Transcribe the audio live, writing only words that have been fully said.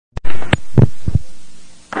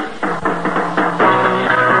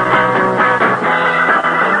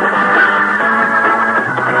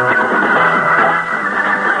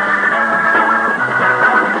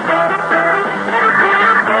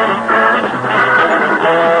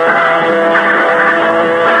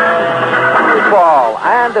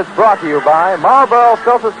is brought to you by Marlboro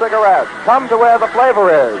Filter Cigarettes. Come to where the flavor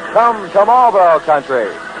is. Come to Marlboro Country.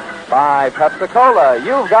 By Pepsi-Cola.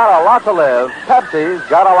 You've got a lot to live. Pepsi's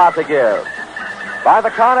got a lot to give. By the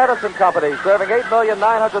Con Edison Company, serving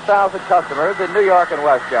 8,900,000 customers in New York and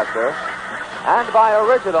Westchester. And by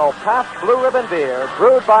original Pabst Blue Ribbon Beer,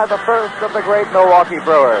 brewed by the first of the great Milwaukee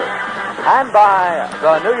brewers. And by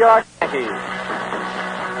the New York Yankees.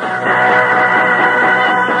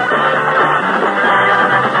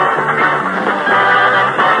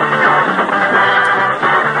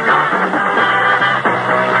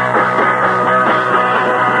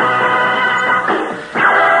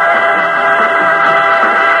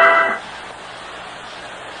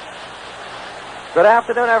 Good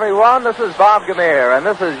afternoon, everyone. This is Bob Gamere, and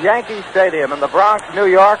this is Yankee Stadium in the Bronx, New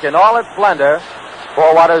York, in all its splendor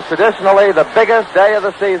for what is traditionally the biggest day of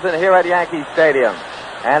the season here at Yankee Stadium.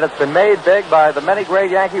 And it's been made big by the many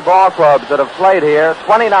great Yankee ball clubs that have played here,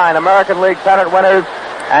 29 American League pennant winners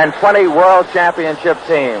and 20 World Championship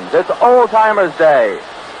teams. It's Old Timers Day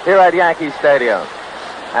here at Yankee Stadium.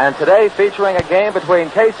 And today featuring a game between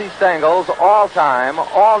Casey Stengel's all-time,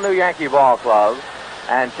 all-new Yankee ball clubs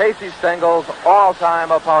and Casey Stengel's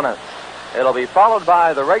all-time opponents. It'll be followed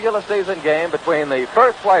by the regular season game between the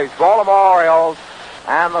first-place Baltimore Orioles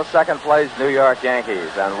and the second-place New York Yankees.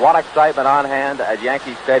 And what excitement on hand at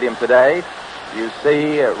Yankee Stadium today. You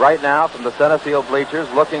see right now from the center field bleachers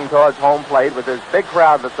looking towards home plate with this big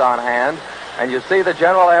crowd that's on hand. And you see the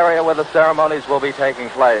general area where the ceremonies will be taking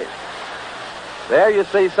place. There you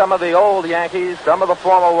see some of the old Yankees, some of the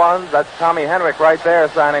former ones. That's Tommy Henrich right there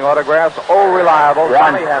signing autographs. Old reliable,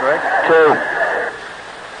 Tommy Henrich.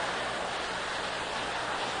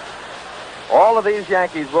 2. All of these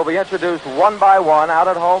Yankees will be introduced one by one out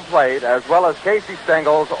at home plate, as well as Casey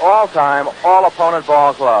Stengel's all-time, all-opponent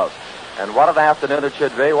ball club. And what an afternoon it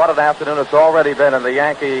should be. What an afternoon it's already been in the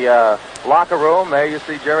Yankee locker room. There you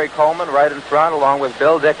see Jerry Coleman right in front, along with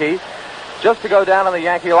Bill Dickey. Just to go down in the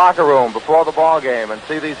Yankee locker room before the ball game and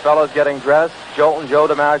see these fellows getting dressed. Joe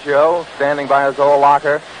DiMaggio standing by his old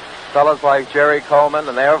locker. Fellows like Jerry Coleman,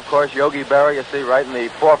 and there, of course, Yogi Berra, you see right in the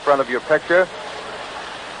forefront of your picture.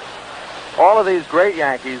 All of these great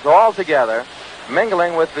Yankees all together,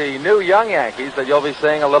 mingling with the new young Yankees that you'll be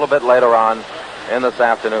seeing a little bit later on in this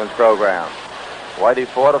afternoon's program. Whitey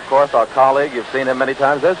Ford, of course, our colleague. You've seen him many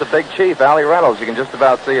times. There's the big chief, Allie Reynolds. You can just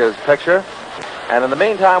about see his picture. And in the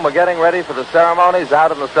meantime, we're getting ready for the ceremonies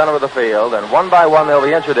out in the center of the field, and one by one they'll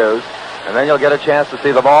be introduced, and then you'll get a chance to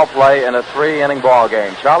see them all play in a 3-inning ball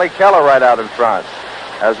game. Charlie Keller right out in front,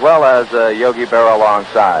 as well as Yogi Berra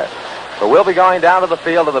alongside. But we'll be going down to the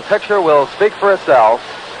field, and the picture will speak for itself,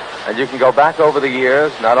 and you can go back over the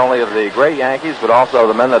years, not only of the great Yankees, but also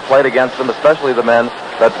the men that played against them, especially the men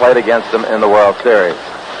that played against them in the World Series.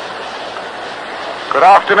 Good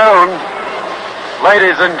afternoon,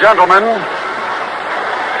 ladies and gentlemen.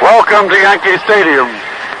 Welcome to Yankee Stadium.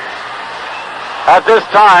 At this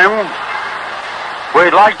time,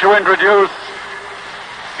 we'd like to introduce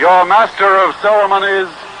your master of ceremonies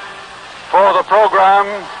for the program,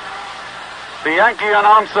 the Yankee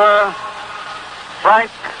announcer, Frank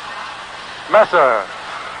Messer.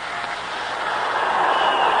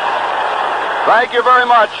 Thank you very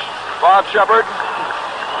much, Bob Shepard.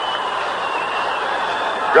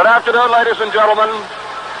 Good afternoon, ladies and gentlemen,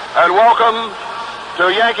 and welcome to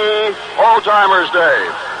Yankee Old Timers Day.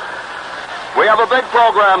 We have a big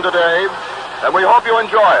program today, and we hope you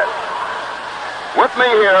enjoy it. With me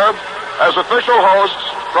here as official hosts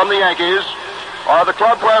from the Yankees are the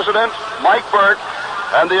club president, Mike Burt,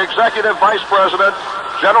 and the executive vice president,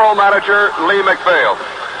 general manager, Lee McPhail.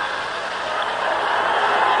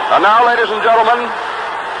 And now, ladies and gentlemen,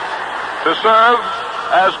 to serve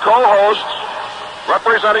as co-hosts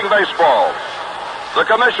representing baseball, the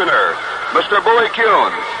commissioner, Mr. Bowie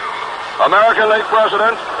Kuhn, American League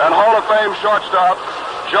President and Hall of Fame shortstop,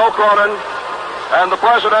 Joe Cronin, and the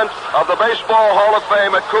President of the Baseball Hall of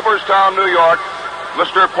Fame at Cooperstown, New York,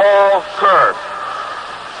 Mr. Paul Kerr.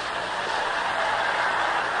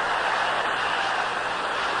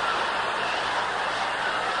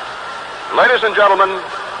 Ladies and gentlemen,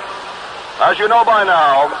 as you know by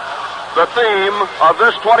now, the theme of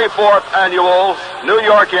this 24th annual New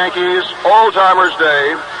York Yankees Old Timers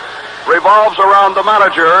Day revolves around the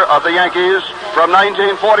manager of the Yankees from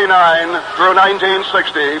 1949 through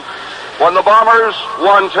 1960, when the Bombers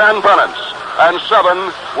won 10 pennants and 7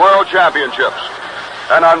 World Championships,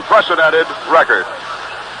 an unprecedented record.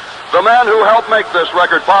 The men who helped make this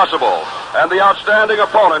record possible and the outstanding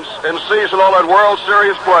opponents in seasonal and World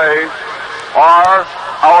Series play are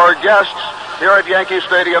our guests here at Yankee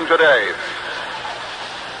Stadium today.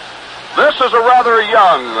 This is a rather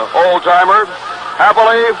young old-timer.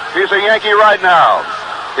 Happily, he's a Yankee right now.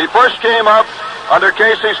 He first came up under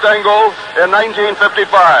Casey Stengel in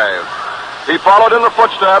 1955. He followed in the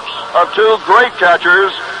footsteps of two great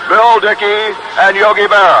catchers, Bill Dickey and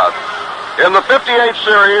Yogi Berra. In the 58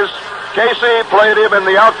 series, Casey played him in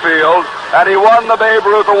the outfield, and he won the Babe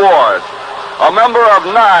Ruth Award. A member of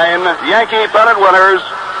 9 Yankee pennant winners,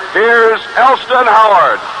 here's Elston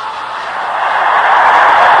Howard.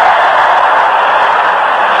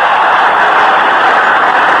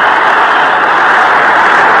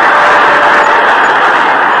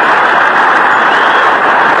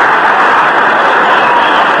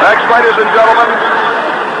 Next, ladies and gentlemen,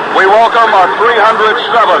 we welcome our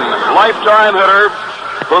 307 lifetime hitter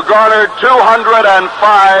who garnered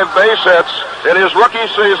 205 base hits in his rookie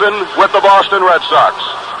season with the Boston Red Sox.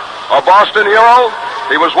 A Boston hero,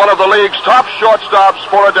 he was one of the league's top shortstops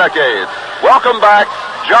for a decade. Welcome back,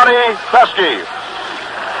 Johnny Pesky.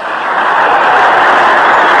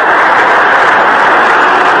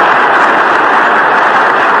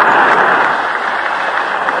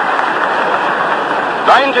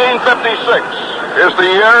 '56 is the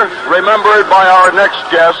year remembered by our next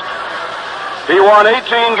guest. He won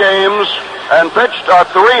 18 games and pitched a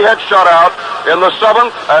 3-hit shutout in the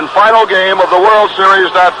 7th and final game of the World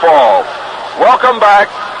Series that fall. Welcome back,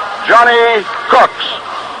 Johnny Cooks.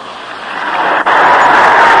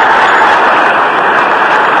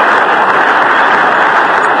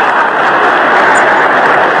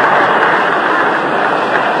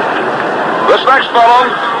 This next fellow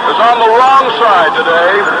is on the wrong side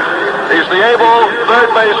today. He's the able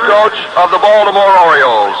third base coach of the Baltimore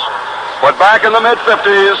Orioles. But back in the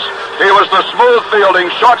mid-50s, he was the smooth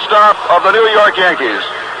fielding shortstop of the New York Yankees.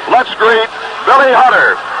 Let's greet Billy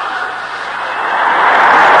Hunter.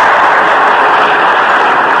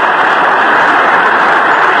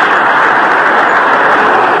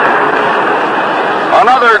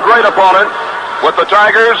 Another great opponent with the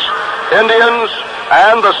Tigers, Indians,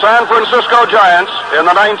 and the San Francisco Giants in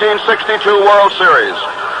the 1962 World Series.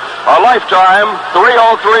 A lifetime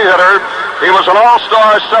 303 hitter, he was an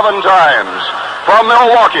all-star 7 times. From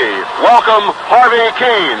Milwaukee, welcome Harvey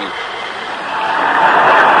Keene.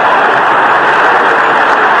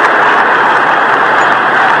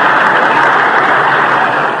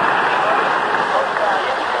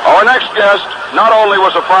 Our next guest not only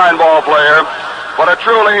was a fine ball player, but a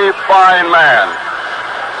truly fine man.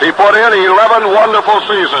 He put in 11 wonderful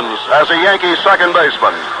seasons as a Yankee second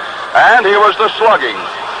baseman, and he was the slugging,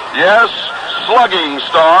 yes, slugging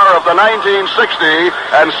star of the 1960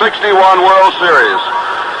 and 61 World Series.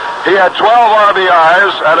 He had 12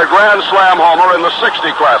 RBIs and a Grand Slam homer in the 60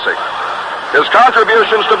 Classic. His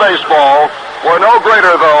contributions to baseball were no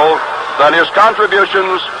greater, though, than his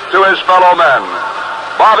contributions to his fellow men.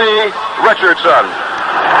 Bobby Richardson.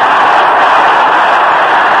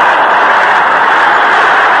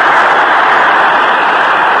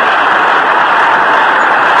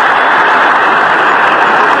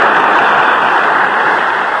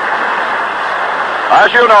 As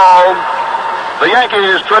you know, the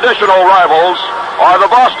Yankees' traditional rivals are the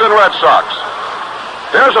Boston Red Sox.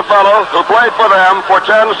 Here's a fellow who played for them for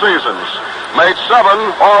 10 seasons, made 7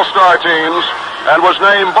 All-Star teams, and was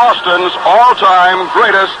named Boston's all-time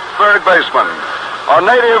greatest third baseman. A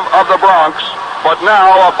native of the Bronx, but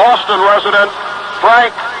now a Boston resident,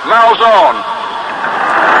 Frank Malzone.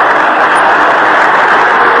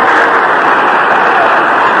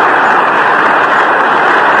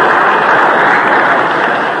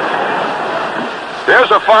 Here's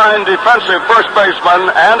a fine defensive first baseman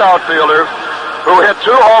and outfielder who hit 2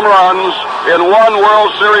 home runs in 1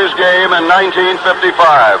 World Series game in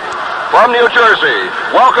 1955. From New Jersey,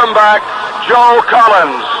 welcome back, Joe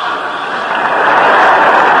Collins.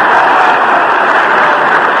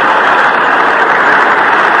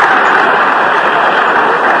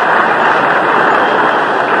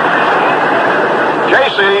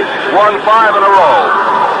 Casey won 5 in a row.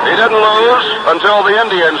 He didn't lose until the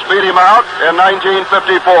Indians beat him out in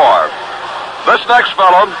 1954. This next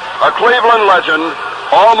fellow, a Cleveland legend,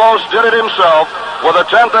 almost did it himself with a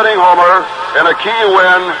 10th inning homer in a key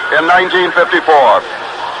win in 1954.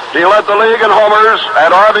 He led the league in homers and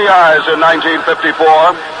RBIs in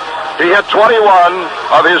 1954. He hit 21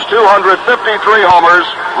 of his 253 homers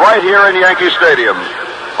right here in Yankee Stadium.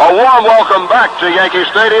 A warm welcome back to Yankee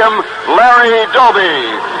Stadium, Larry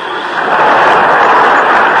Doby.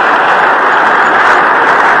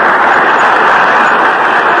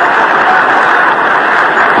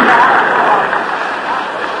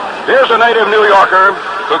 Here's a native New Yorker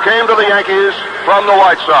who came to the Yankees from the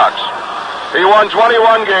White Sox. He won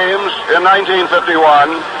 21 games in 1951,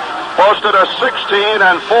 posted a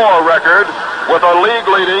 16-4 record with a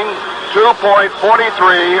league-leading 2.43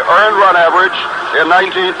 earned run average in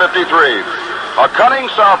 1953. A cunning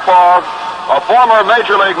southpaw, a former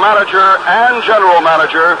Major League manager and general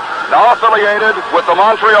manager, now affiliated with the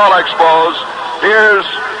Montreal Expos. Here's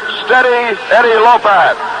Steady Eddie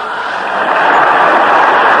Lopat.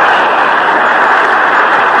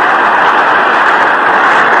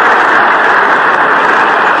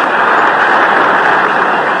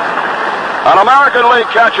 An American League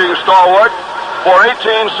catching stalwart for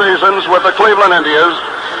 18 seasons with the Cleveland Indians,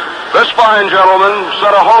 this fine gentleman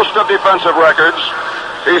set a host of defensive records.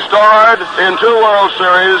 He starred in 2 World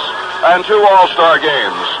Series and 2 All-Star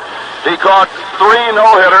games. He caught 3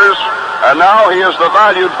 no-hitters, and now he is the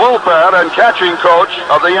valued bullpen and catching coach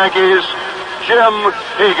of the Yankees, Jim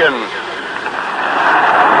Hegan.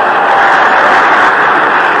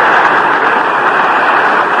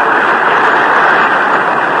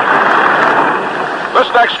 This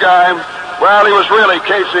next guy, well, he was really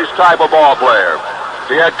Casey's type of ball player.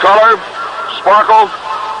 He had color, sparkle,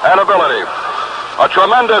 and ability. A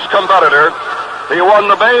tremendous competitor, he won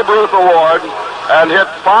the Babe Ruth Award and hit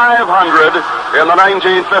 .500 in the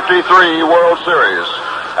 1953 World Series.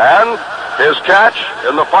 And his catch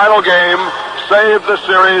in the final game saved the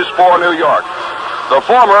series for New York. The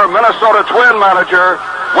former Minnesota Twin manager,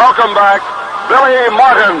 welcome back, Billy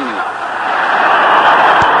Martin.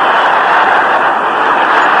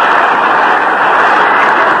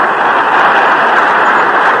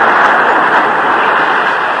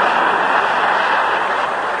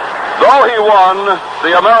 Though he won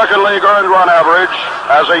the American League earned run average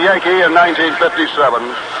as a Yankee in 1957,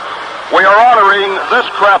 we are honoring this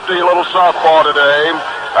crafty little southpaw today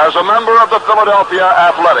as a member of the Philadelphia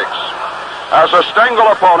Athletics. As a Stengel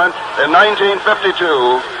opponent in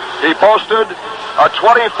 1952, he posted a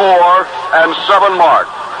 24-7 mark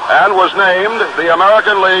and was named the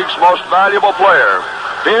American League's most valuable player.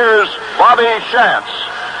 Here's Bobby Shantz.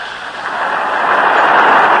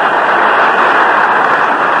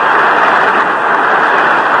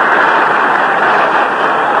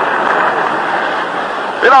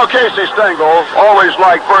 You know, Casey Stengel always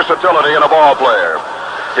liked versatility in a ball player.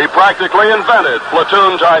 He practically invented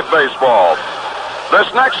platoon-type baseball. This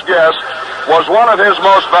next guest was one of his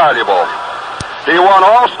most valuable. He won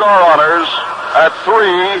All-Star honors at 3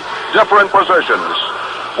 different positions.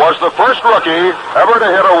 Was the first rookie ever to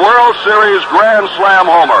hit a World Series Grand Slam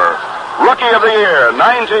homer. Rookie of the Year,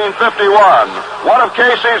 1951. One of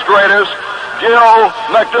Casey's greatest, Gil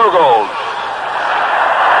McDougald.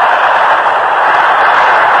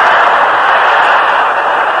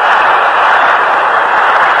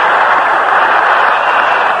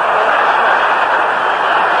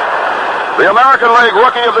 The American League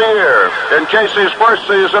Rookie of the Year in Casey's first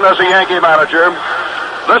season as a Yankee manager.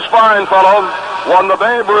 This fine fellow won the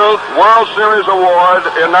Babe Ruth World Series Award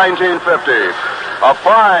in 1950. A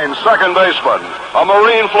fine second baseman, a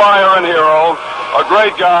Marine flyer and hero, a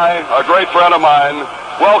great guy, a great friend of mine.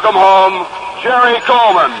 Welcome home, Jerry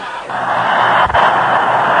Coleman.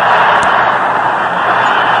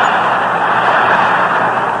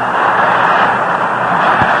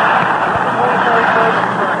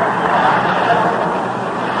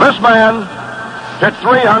 This man hit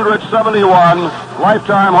 371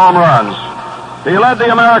 lifetime home runs. He led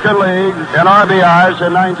the American League in RBIs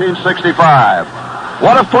in 1965.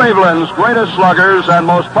 One of Cleveland's greatest sluggers and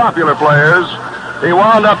most popular players, he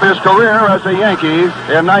wound up his career as a Yankee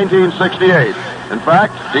in 1968. In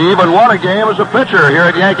fact, he even won a game as a pitcher here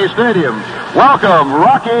at Yankee Stadium. Welcome,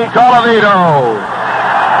 Rocky Colavito.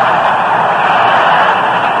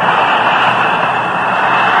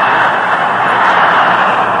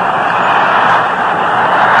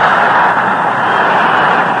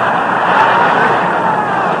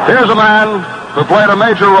 Here's a man who played a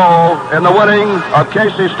major role in the winning of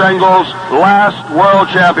Casey Stengel's last World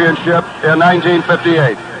Championship in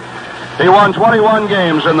 1958. He won 21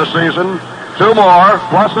 games in the season, 2 more,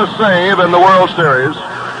 plus a save in the World Series,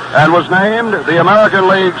 and was named the American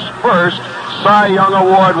League's first Cy Young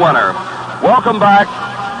Award winner. Welcome back,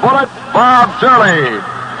 Bullet Bob Turley.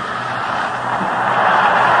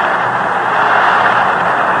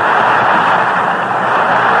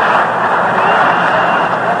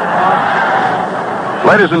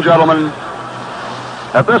 Ladies and gentlemen,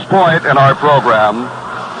 at this point in our program,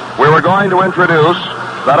 we were going to introduce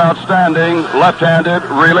that outstanding left-handed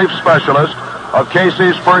relief specialist of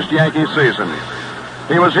Casey's first Yankee season.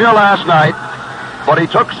 He was here last night, but he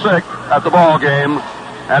took sick at the ball game,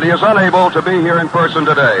 and he is unable to be here in person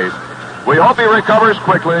today. We hope he recovers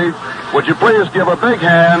quickly. Would you please give a big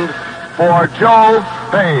hand for Joe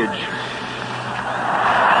Page?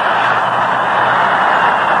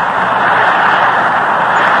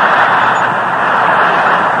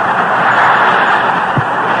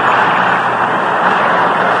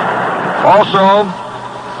 Also,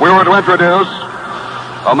 we were to introduce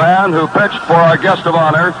a man who pitched for our guest of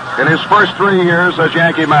honor in his first 3 years as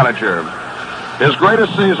Yankee manager. His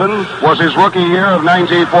greatest season was his rookie year of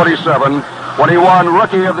 1947 when he won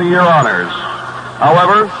Rookie of the Year honors.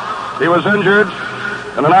 However, he was injured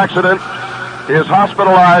in an accident. He is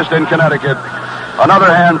hospitalized in Connecticut. Another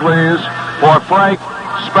hand, please, for Frank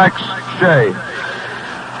Specs Shea.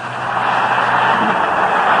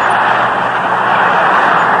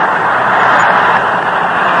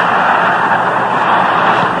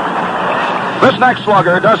 This next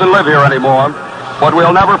slugger doesn't live here anymore, but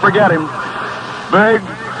we'll never forget him. Big,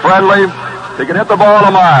 friendly, he can hit the ball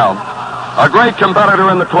a mile. A great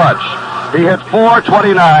competitor in the clutch. He hit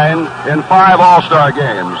 .429 in 5 All-Star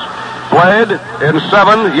games. Played in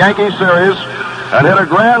 7 Yankee series and hit a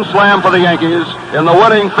grand slam for the Yankees in the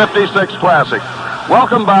winning 56 Classic.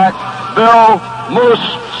 Welcome back, Bill Moose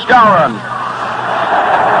Skowron.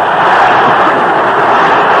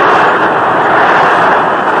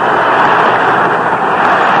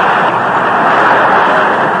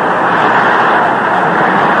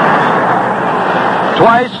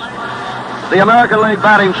 Twice the American League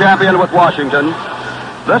batting champion with Washington,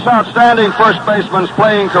 this outstanding first baseman's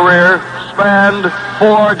playing career spanned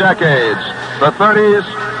 4 decades, the 30s,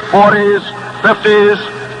 40s, 50s,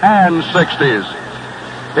 and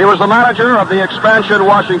 60s. He was the manager of the expansion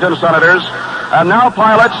Washington Senators and now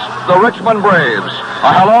pilots the Richmond Braves.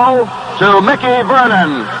 A hello to Mickey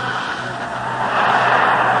Vernon.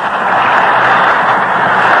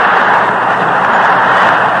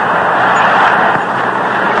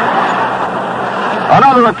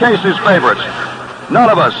 Another of Casey's favorites. None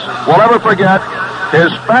of us will ever forget his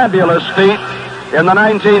fabulous feat in the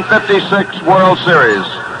 1956 World Series.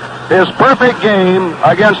 His perfect game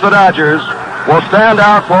against the Dodgers will stand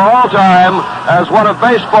out for all time as one of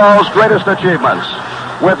baseball's greatest achievements.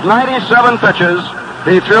 With 97 pitches,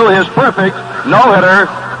 he threw his perfect no-hitter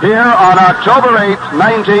here on October 8,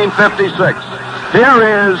 1956. Here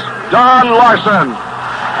is Don Larson.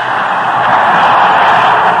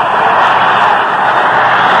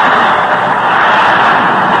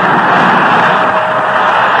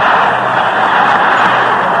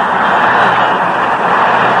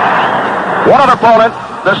 What an opponent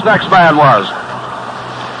this next man was.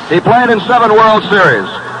 He played in 7 World Series,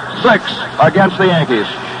 6 against the Yankees.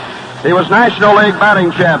 He was National League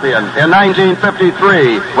batting champion in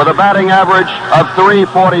 1953 with a batting average of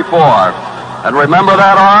 .344. And remember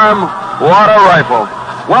that arm? What a rifle.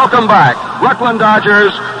 Welcome back, Brooklyn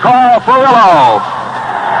Dodgers, Carl Furillo.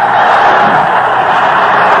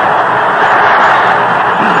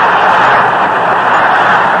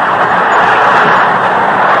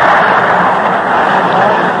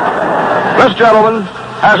 This gentleman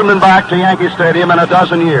hasn't been back to Yankee Stadium in a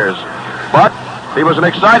dozen years, but he was an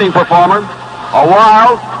exciting performer, a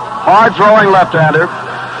wild, hard-throwing left-hander.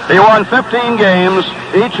 He won 15 games,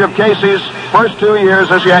 each of Casey's first 2 years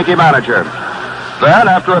as Yankee manager. Then,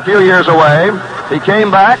 after a few years away, he came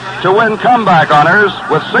back to win comeback honors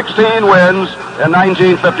with 16 wins in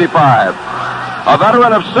 1955. A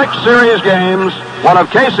veteran of 6 series games, one of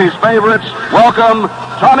Casey's favorites, welcome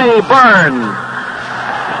Tommy Byrne.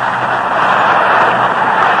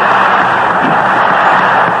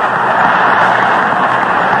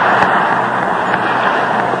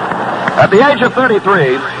 At the age of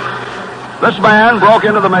 33, this man broke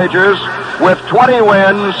into the majors with 20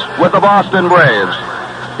 wins with the Boston Braves.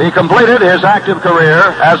 He completed his active career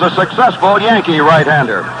as a successful Yankee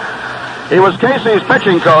right-hander. He was Casey's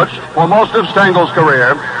pitching coach for most of Stengel's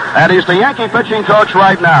career, and he's the Yankee pitching coach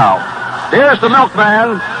right now. Here's the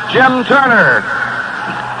milkman, Jim Turner.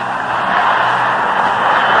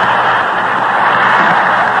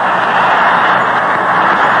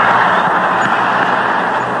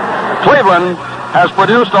 Cleveland has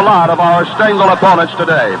produced a lot of our Stengel opponents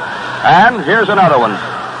today. And here's another one.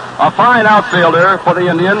 A fine outfielder for the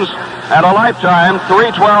Indians and a lifetime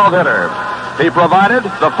 .312 hitter. He provided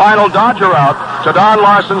the final Dodger out to Don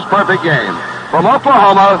Larson's perfect game. From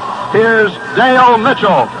Oklahoma, here's Dale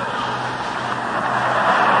Mitchell.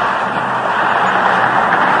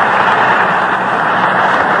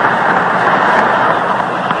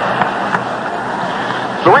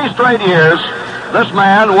 Three straight years, this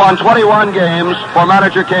man won 21 games for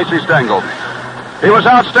manager Casey Stengel. He was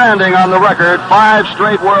outstanding on the record, 5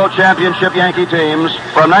 straight World Championship Yankee teams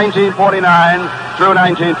from 1949 through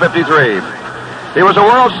 1953. He was a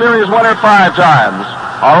World Series winner 5 times.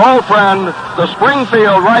 Our old friend, the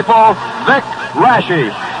Springfield Rifle, Vic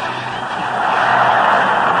Raschi.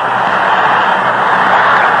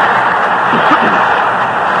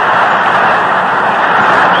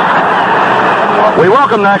 We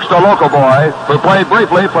welcome next a local boy who played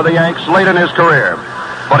briefly for the Yanks late in his career,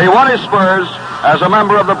 but he won his spurs as a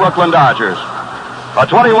member of the Brooklyn Dodgers. A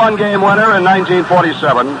 21-game winner in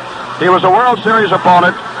 1947, he was a World Series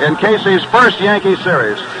opponent in Casey's first Yankee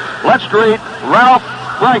series. Let's greet Ralph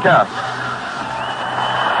Branca.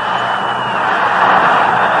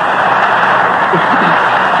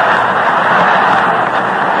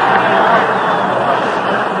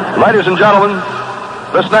 Ladies and gentlemen,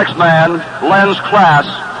 this next man lends class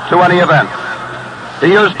to any event.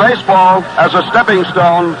 He used baseball as a stepping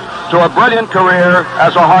stone to a brilliant career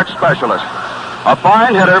as a heart specialist. A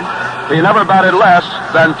fine hitter, he never batted less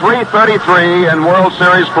than .333 in World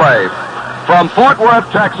Series play. From Fort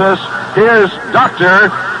Worth, Texas, here's Dr.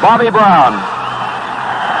 Bobby Brown.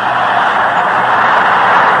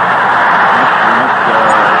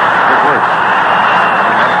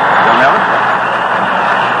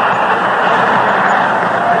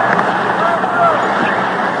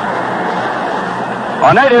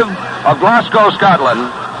 A native of Glasgow,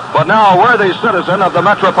 Scotland, but now a worthy citizen of the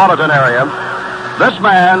metropolitan area, this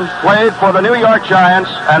man played for the New York Giants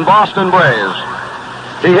and Boston Braves.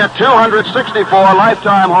 He hit 264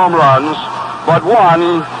 lifetime home runs, but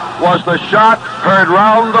one was the shot heard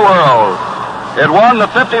round the world. It won the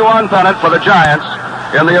 51 pennant for the Giants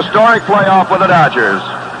in the historic playoff with the Dodgers.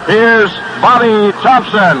 Here's Bobby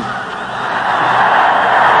Thompson.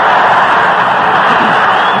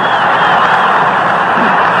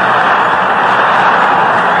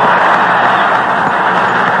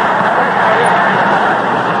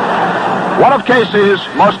 One of Casey's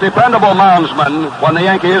most dependable moundsmen when the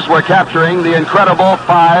Yankees were capturing the incredible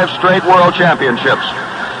 5 straight World Championships.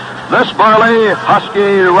 This burly,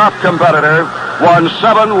 husky, rough competitor won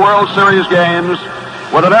 7 World Series games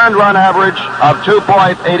with an earned run average of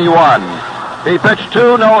 2.81. He pitched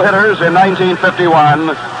 2 no-hitters in 1951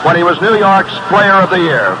 when he was New York's Player of the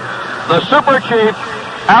Year. The Super Chief,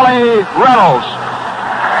 Allie Reynolds.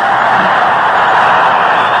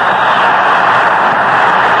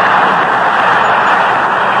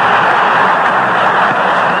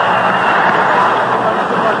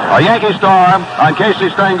 A Yankee star on Casey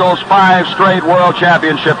Stengel's 5 straight World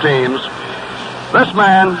Championship teams. This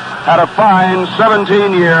man had a fine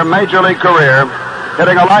 17-year Major League career,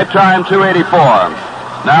 hitting a lifetime .284.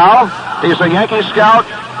 Now, he's a Yankee scout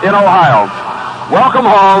in Ohio. Welcome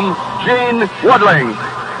home, Gene Woodling.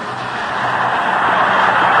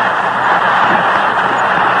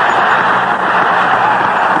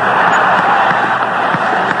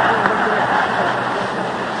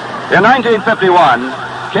 In 1951,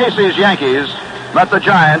 Casey's Yankees met the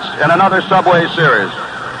Giants in another Subway Series.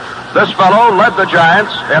 This fellow led the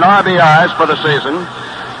Giants in RBIs for the season.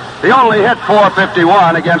 He only hit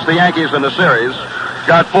 .451 against the Yankees in the series,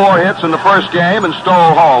 got 4 hits in the first game and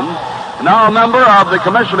stole home. Now a member of the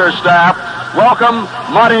commissioner's staff, welcome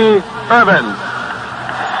Marty Irvin.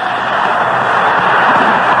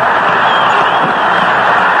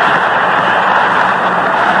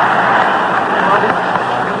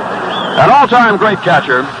 An all-time great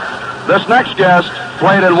catcher, this next guest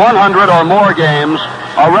played in 100 or more games,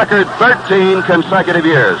 a record 13 consecutive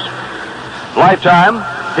years. Lifetime,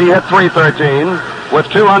 he hit .313 with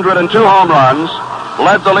 202 home runs,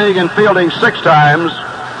 led the league in fielding 6 times.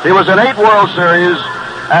 He was in 8 World Series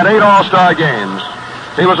and 8 All-Star games.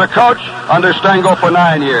 He was a coach under Stengel for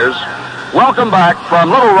 9 years. Welcome back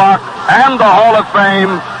from Little Rock and the Hall of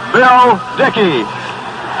Fame, Bill Dickey.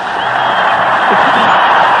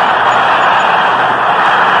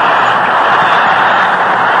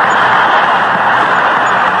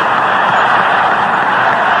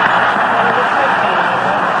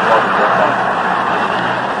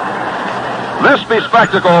 This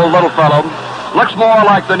bespectacled little fellow looks more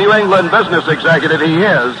like the New England business executive he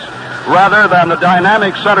is, rather than the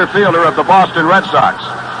dynamic center fielder of the Boston Red Sox.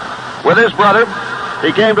 With his brother,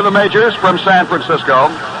 he came to the majors from San Francisco,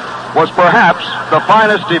 was perhaps the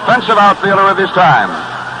finest defensive outfielder of his time.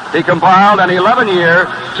 He compiled an 11-year,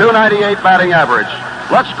 .298 batting average.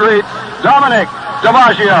 Let's greet Dominic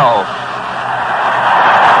DiMaggio.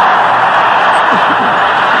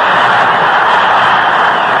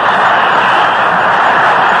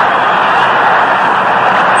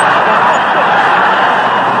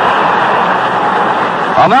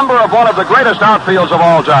 A member of one of the greatest outfields of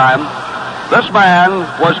all time, this man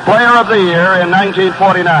was Player of the Year in 1949,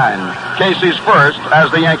 Casey's first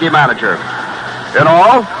as the Yankee manager. In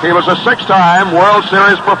all, he was a 6-time World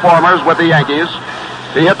Series performer with the Yankees.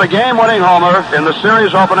 He hit the game-winning homer in the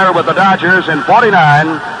series opener with the Dodgers in '49.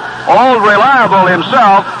 Old reliable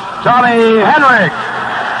himself, Tommy Henrich.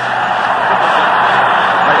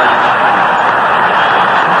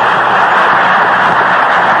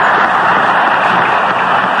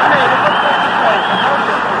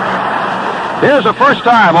 Here's a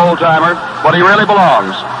first-time old-timer, but he really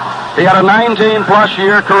belongs. He had a 19-plus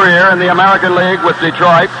year career in the American League with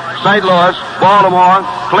Detroit, St. Louis, Baltimore,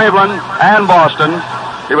 Cleveland, and Boston.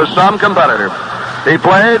 He was some competitor. He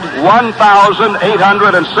played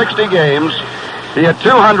 1,860 games. He had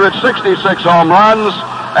 266 home runs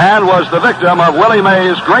and was the victim of Willie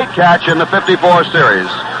Mays' great catch in the '54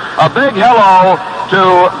 series. A big hello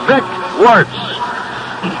to Vic Wertz.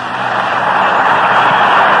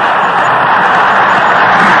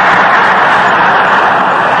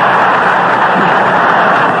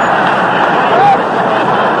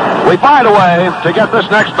 We find a way to get this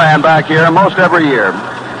next band back here most every year.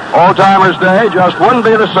 Old Timers Day just wouldn't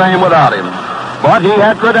be the same without him. But he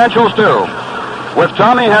had credentials, too. With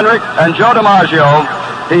Tommy Henrik and Joe DiMaggio,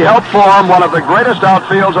 he helped form one of the greatest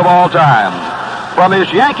outfields of all time. From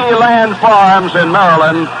his Yankee Land farms in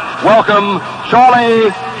Maryland, welcome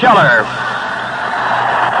Charlie Keller.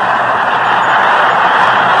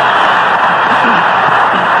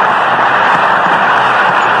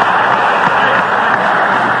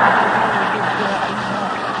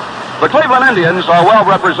 The Cleveland Indians are well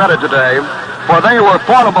represented today, for they were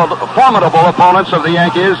formidable opponents of the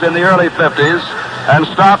Yankees in the early 50s and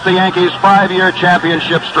stopped the Yankees' 5-year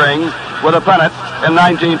championship string with a pennant in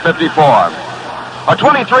 1954. A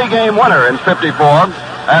 23-game winner in '54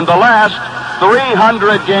 and the last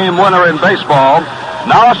 300-game winner in baseball,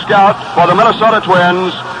 now a scout for the Minnesota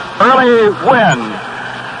Twins, Early Wynn.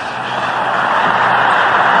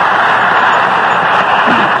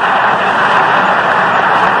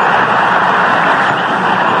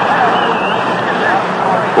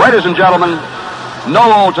 Ladies and gentlemen,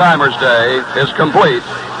 no Old Timers Day is complete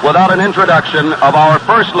without an introduction of our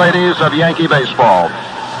first ladies of Yankee baseball.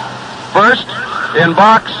 First, in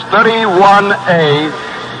box 31A,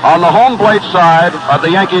 on the home plate side of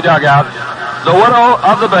the Yankee dugout, the widow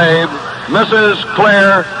of the Babe, Mrs.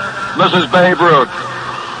 Claire, Mrs. Babe Ruth.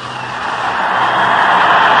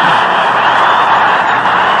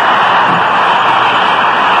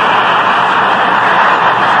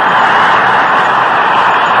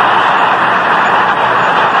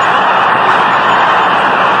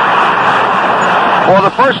 For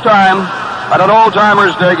the first time at an Old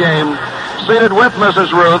Timers Day game, seated with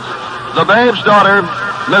Mrs. Ruth, the Babe's daughter,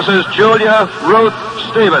 Mrs. Julia Ruth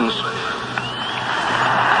Stevens.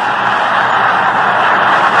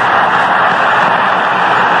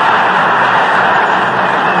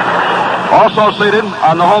 Also seated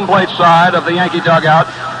on the home plate side of the Yankee dugout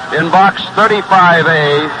in box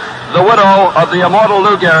 35A, the widow of the immortal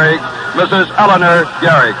Lou Gehrig, Mrs. Eleanor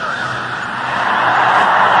Gehrig.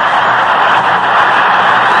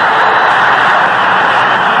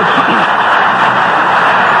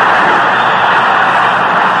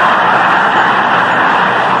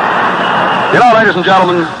 You know, ladies and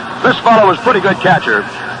gentlemen, this fellow was a pretty good catcher,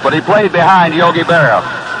 but he played behind Yogi Berra.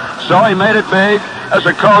 So he made it big as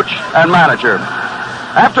a coach and manager.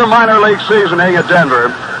 After minor league seasoning at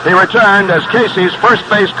Denver, he returned as Casey's first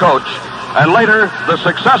base coach, and later the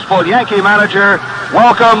successful Yankee manager.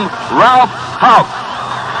 Welcome, Ralph Houk.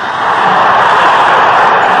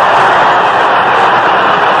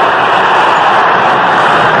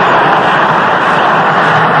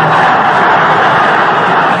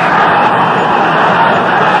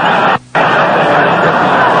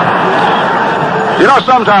 You know,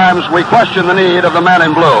 sometimes we question the need of the man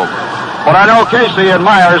in blue, but I know Casey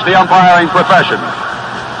admires the umpiring profession.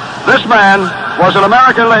 This man was an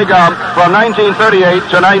American League ump from 1938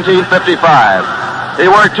 to 1955. He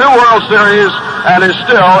worked 2 World Series and is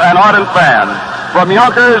still an ardent fan. From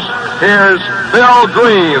Yonkers, here's Bill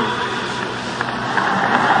Grieve.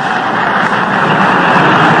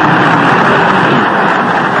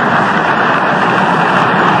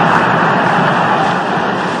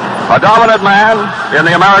 A dominant man in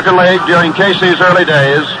the American League during Casey's early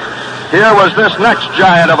days, here was this next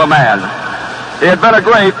giant of a man. He had been a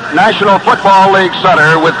great National Football League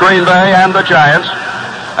center with Green Bay and the Giants,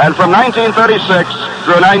 and from 1936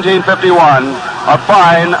 through 1951, a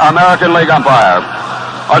fine American League umpire.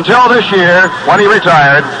 Until this year, when he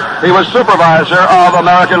retired, he was supervisor of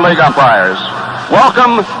American League umpires.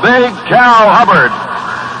 Welcome, Big Cal Hubbard.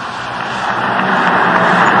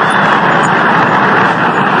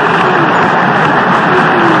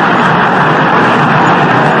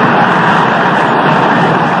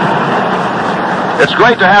 It's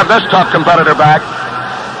great to have this tough competitor back.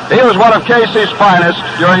 He was one of Casey's finest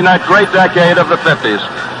during that great decade of the 50s.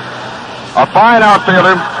 A fine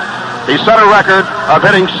outfielder, he set a record of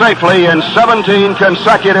hitting safely in 17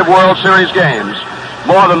 consecutive World Series games,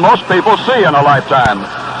 more than most people see in a lifetime.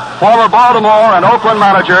 Former Baltimore and Oakland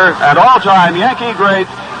manager and all-time Yankee great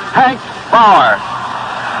Hank Bauer.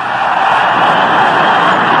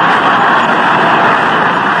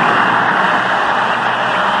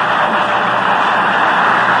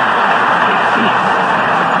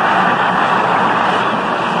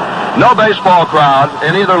 No baseball crowd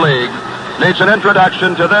in either league needs an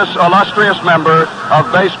introduction to this illustrious member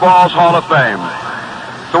of baseball's Hall of Fame.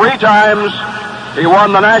 3 times he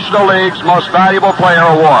won the National League's Most Valuable Player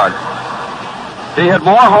award. He hit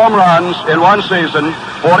more home runs in one season,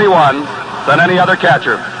 41, than any other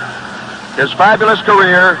catcher. His fabulous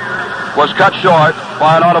career was cut short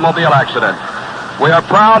by an automobile accident. We are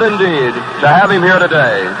proud indeed to have him here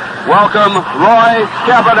today. Welcome, Roy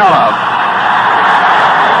Campanella.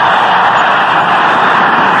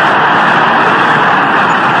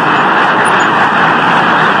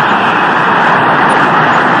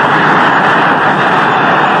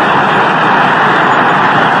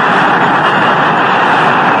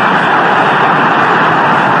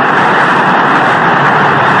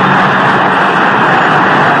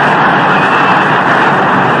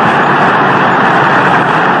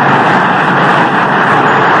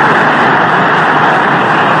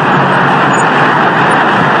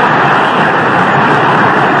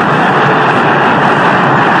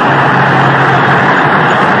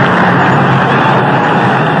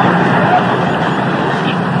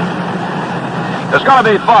 It's going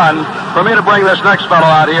to be fun for me to bring this next fellow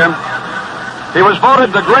out here. He was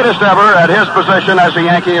voted the greatest ever at his position as a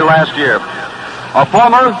Yankee last year. A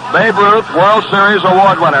former Babe Ruth World Series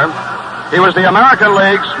award winner, he was the American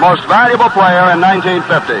League's most valuable player in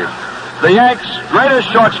 1950. The Yanks'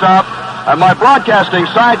 greatest shortstop and my broadcasting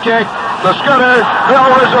sidekick, the Scooter, Bill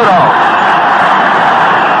Rizzuto.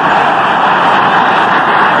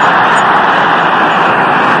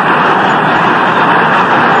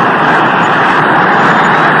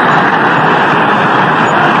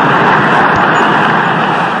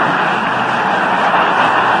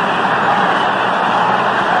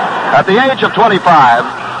 At the age of 25,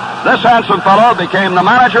 this handsome fellow became the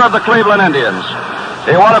manager of the Cleveland Indians.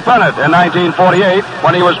 He won a pennant in 1948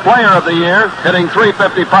 when he was Player of the Year, hitting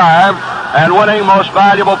 .355 and winning Most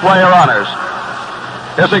Valuable Player honors.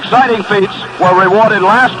 His exciting feats were rewarded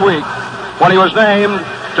last week when he was named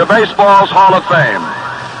to baseball's Hall of Fame.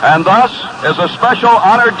 And thus is a special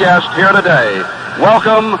honored guest here today.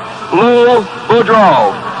 Welcome, Lou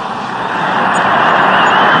Boudreau.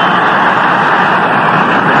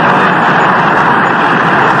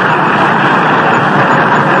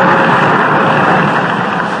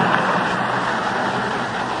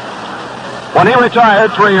 When he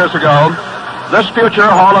retired 3 years ago, this future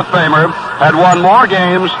Hall of Famer had won more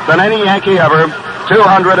games than any Yankee ever,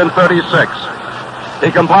 236.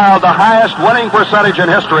 He compiled the highest winning percentage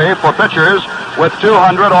in history for pitchers with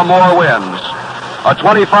 200 or more wins. A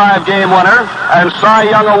 25-game winner and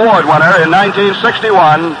Cy Young Award winner in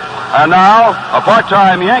 1961, and now a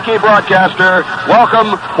part-time Yankee broadcaster.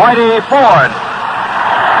 Welcome, Whitey Ford.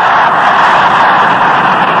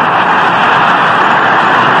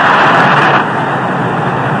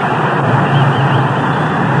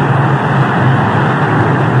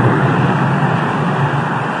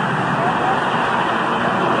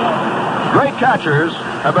 Catchers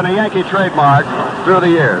have been a Yankee trademark through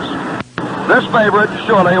the years. This favorite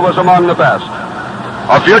surely was among the best.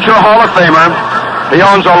 A future Hall of Famer, he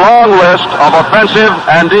owns a long list of offensive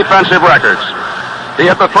and defensive records. He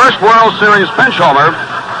hit the first World Series pinch homer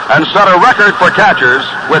and set a record for catchers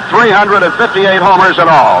with 358 homers in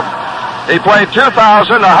all. He played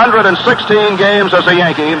 2,116 games as a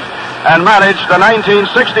Yankee and managed the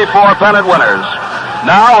 1964 pennant winners.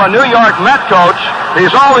 Now a New York Met coach, he's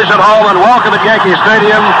always at home and welcome at Yankee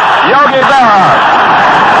Stadium, Yogi Berra.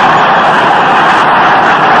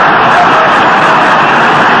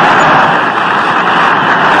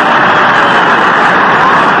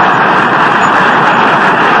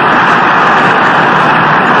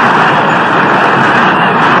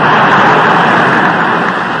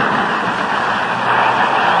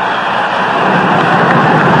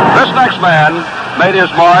 This next man made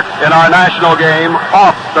his mark in our national game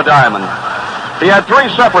off the diamond. He had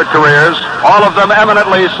 3 separate careers, all of them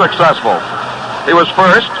eminently successful. He was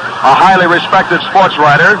first a highly respected sports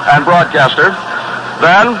writer and broadcaster,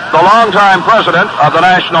 then the longtime president of the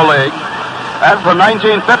National League, and from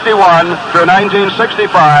 1951 through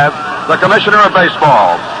 1965, the commissioner of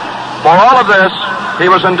baseball. For all of this, he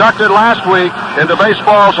was inducted last week into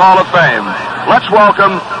baseball's Hall of Fame. Let's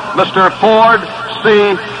welcome Mr. Ford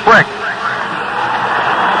C. Frick.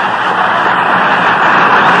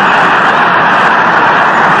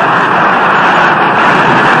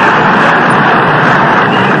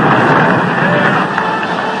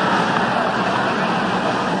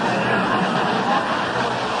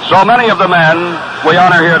 So many of the men we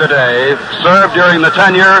honor here today served during the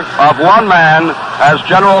tenure of one man as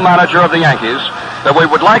general manager of the Yankees that we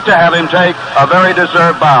would like to have him take a very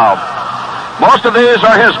deserved bow. Most of these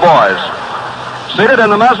are his boys. Seated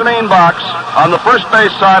in the mezzanine box on the first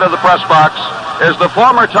base side of the press box is the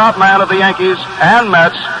former top man of the Yankees and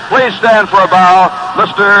Mets. Please stand for a bow,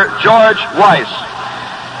 Mr. George Weiss.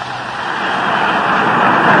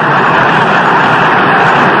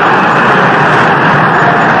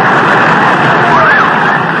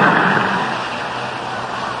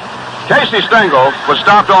 Casey Stengel was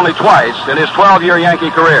stopped only twice in his 12-year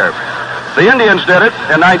Yankee career. The Indians did it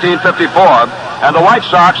in 1954 and the White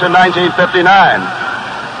Sox in 1959.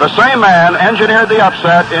 The same man engineered the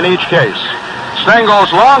upset in each case.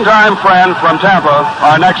 Stengel's longtime friend from Tampa,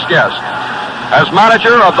 our next guest. As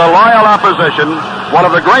manager of the loyal opposition, one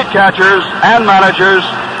of the great catchers and managers,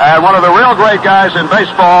 and one of the real great guys in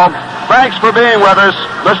baseball, thanks for being with us,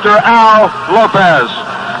 Mr. Al Lopez.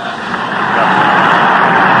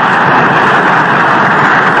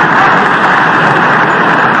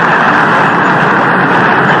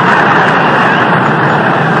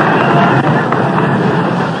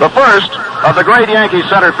 The first of the great Yankee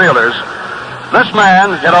center fielders, this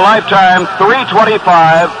man hit a lifetime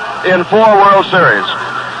 .325 in 4 World Series.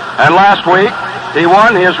 And last week, he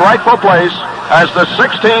won his rightful place as the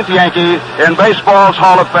 16th Yankee in baseball's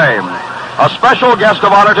Hall of Fame. A special guest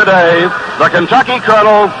of honor today, the Kentucky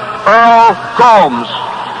Colonel, Earl Combs.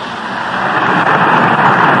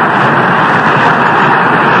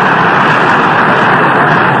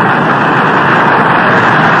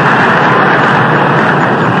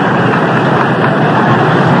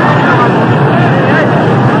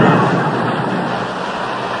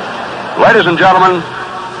 Ladies and gentlemen,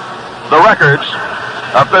 the records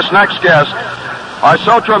of this next guest are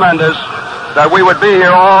so tremendous that we would be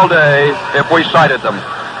here all day if we cited them.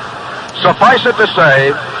 Suffice it to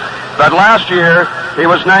say that last year he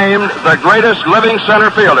was named the greatest living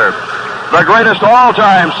center fielder, the greatest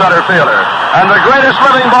all-time center fielder, and the greatest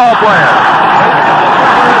living ball player.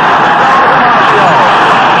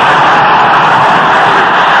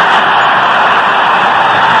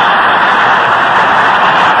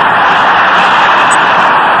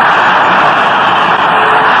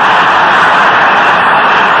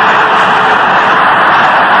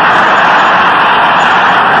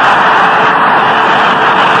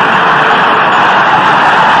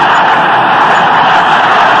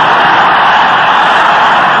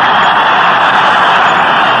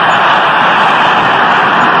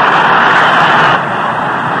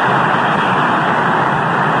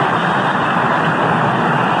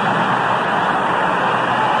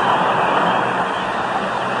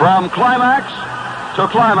 From climax to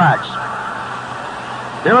climax.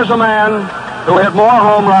 Here is a man who hit more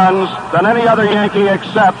home runs than any other Yankee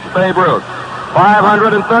except Babe Ruth.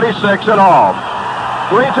 536 in all.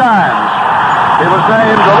 3 times he was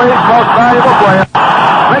named the league's most valuable player.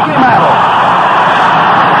 Mickey Mantle.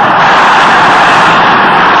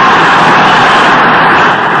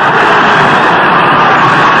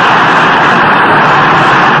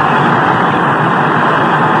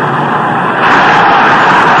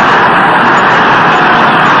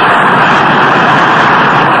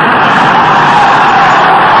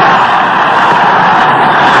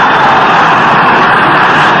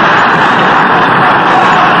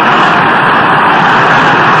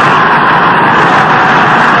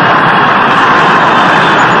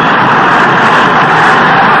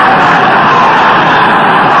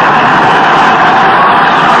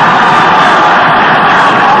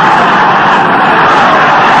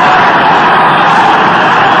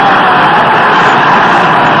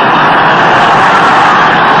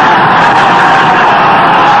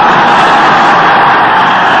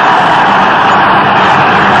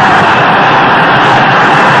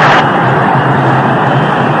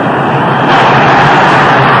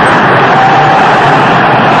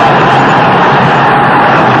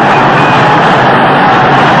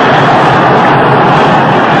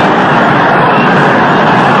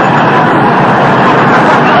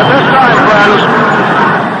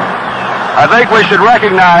 I think we should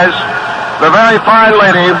recognize the very fine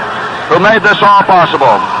lady who made this all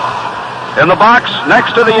possible. In the box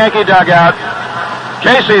next to the Yankee dugout,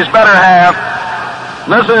 Casey's better half,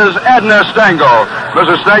 Mrs. Edna Stengel.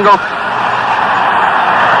 Mrs. Stengel.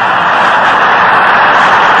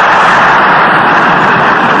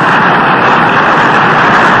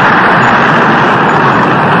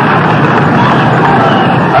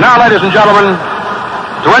 And now, ladies and gentlemen,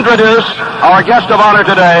 to introduce our guest of honor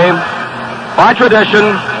today, by tradition,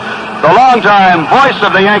 the longtime voice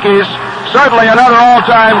of the Yankees, certainly another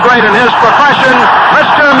all-time great in his profession,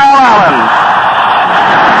 Mr. Mel Allen.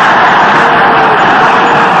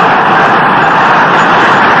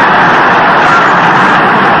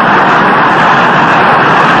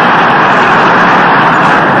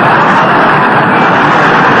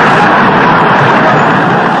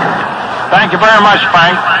 Thank you very much,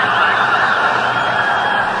 Frank.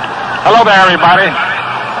 Hello there, everybody.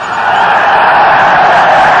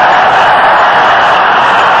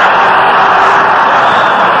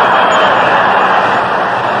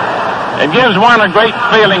 It gives one a great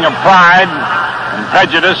feeling of pride and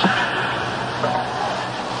prejudice.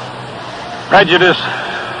 Prejudice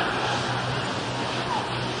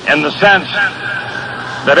in the sense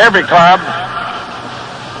that every club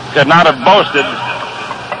could not have boasted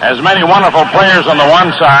as many wonderful players on the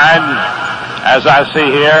one side as I see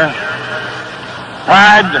here.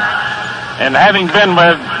 Pride in having been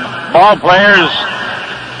with ball players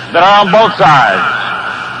that are on both sides.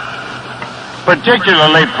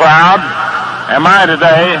 Particularly proud am I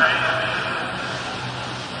today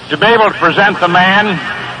to be able to present the man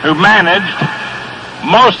who managed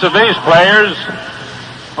most of these players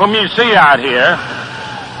whom you see out here,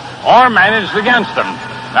 or managed against them.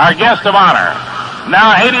 Our guest of honor,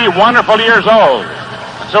 now 80 wonderful years old.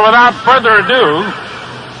 So without further ado,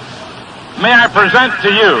 may I present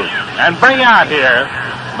to you and bring out here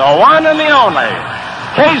the one and the only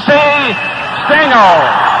Casey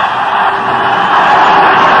Stengel.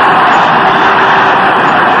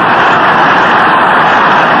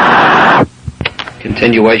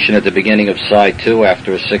 Continuation at the beginning of side 2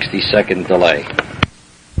 after a 60-second delay.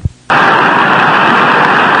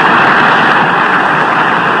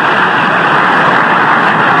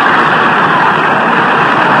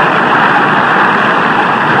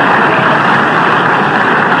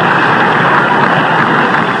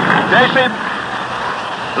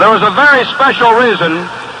 There was a very special reason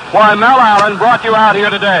why Mel Allen brought you out here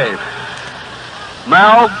today.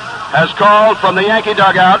 Mel has called from the Yankee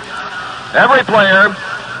dugout every player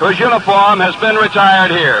whose uniform has been retired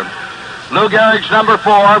here. Lou Gehrig's number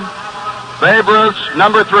 4, Babe Ruth's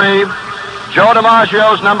number 3, Joe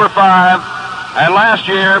DiMaggio's number 5, and last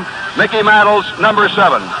year, Mickey Mantle's number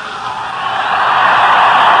 7.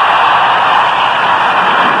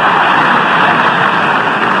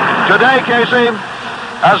 Today, Casey,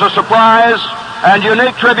 as a surprise and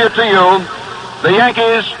unique tribute to you, the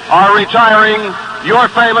Yankees are retiring your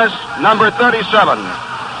famous number 37.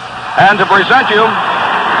 And to present you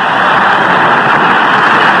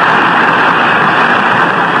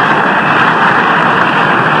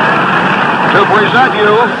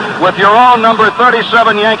with your own number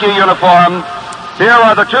 37 Yankee uniform, here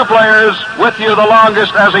are the two players with you the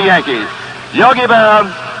longest as a Yankee, Yogi Berra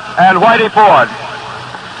and Whitey Ford.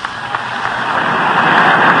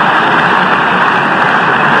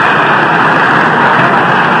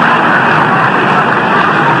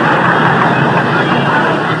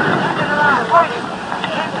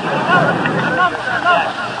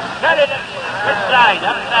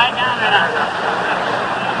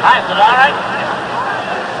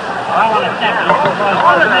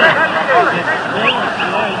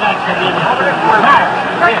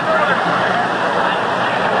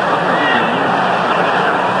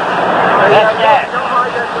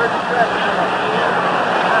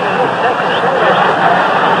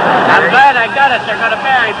 I'm glad I got it. They're going to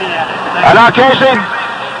bury me at it. And now,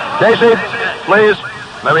 Casey, please,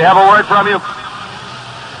 may we have a word from you?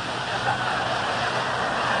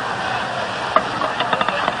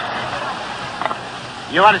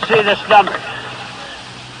 You want to see this number?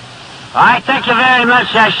 I thank you very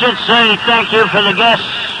much. I should say thank you for the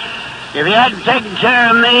guests. If you hadn't taken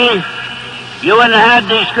care of me, you wouldn't have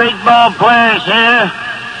had these great ball players here.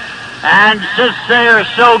 And since they are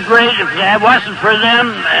so great, if it wasn't for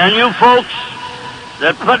them and you folks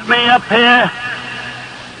that put me up here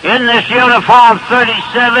in this uniform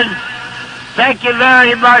 37, thank you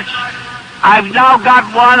very much. I've now got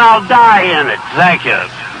one. I'll die in it. Thank you.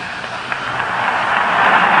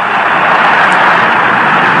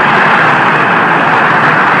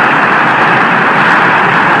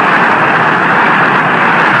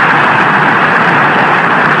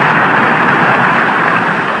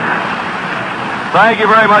 Thank you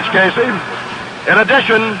very much, Casey. In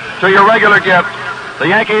addition to your regular gift, the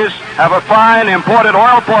Yankees have a fine imported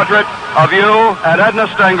oil portrait of you and Edna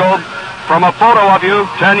Stengel from a photo of you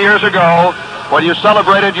 10 years ago when you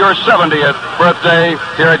celebrated your 70th birthday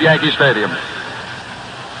here at Yankee Stadium.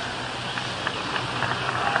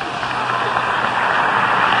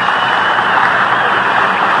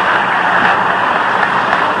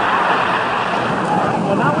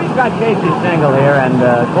 Got Casey Stengel here, and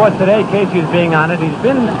of course today Casey is being honored. He's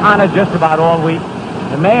been honored just about all week.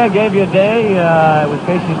 The mayor gave you a day. It was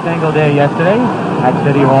Casey Stengel Day yesterday at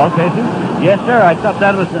City Hall, Casey. Yes, sir. I thought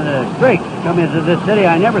that was great coming into this city.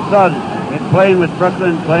 I never thought in playing with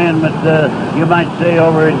Brooklyn, playing with, you might say,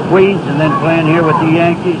 over in Queens, and then playing here with the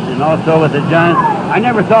Yankees and also with the Giants. I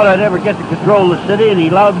never thought I'd ever get to control the city, and he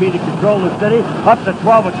allowed me to control the city up to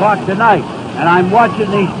 12 o'clock tonight. And I'm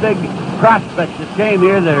watching these big prospects that came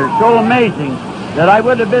here that are so amazing that I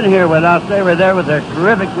wouldn't have been here without they were there with their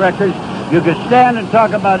terrific records. You could stand and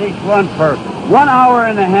talk about each one for 1 hour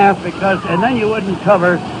and a half and then you wouldn't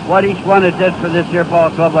cover what each one had did for this here ball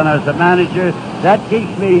club when I was the manager. That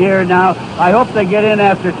keeps me here now. I hope they get in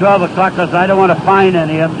after 12 o'clock because I don't want to fine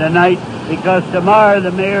any of them tonight because tomorrow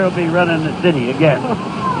the mayor will be running the city again.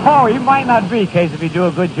 Oh, you might not be, Casey, if you do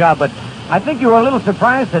a good job, but I think you were a little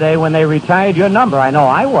surprised today when they retired your number. I know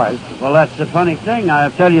I was. Well, that's the funny thing. I'll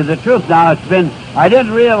tell you the truth now. I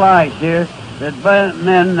didn't realize here that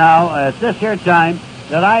men now, at this here time,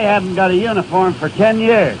 that I haven't got a uniform for 10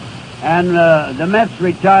 years. And the Mets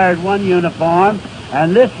retired one uniform,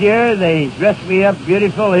 and this year they dressed me up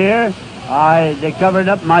beautiful here. They covered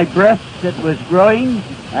up my breast that was growing,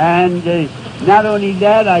 and not only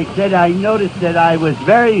that, I noticed that I was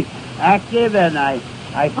very active, and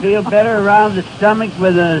I feel better around the stomach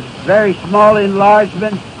with a very small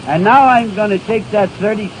enlargement. And now I'm going to take that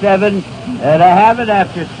 37 and I have it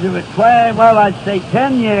after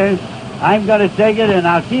 10 years. I'm going to take it and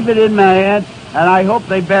I'll keep it in my hand, and I hope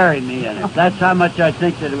they bury me in it. That's how much I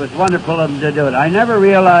think that it was wonderful of them to do it. I never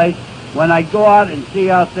realized when I go out and see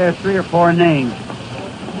out there 3 or 4 names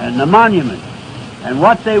and the monuments and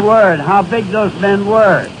what they were and how big those men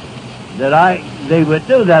were that they would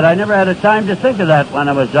do that. I never had a time to think of that when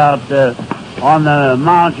I was out on the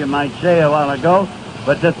mound, you might say, a while ago.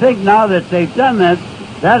 But to think now that they've done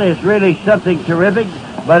that is really something terrific.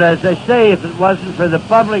 But as I say, if it wasn't for the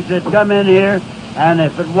public that come in here, and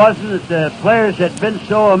if it wasn't that the players had been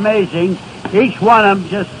so amazing, each one of them,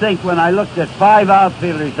 just think when I looked at 5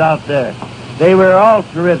 outfielders out there, they were all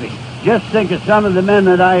terrific. Just think of some of the men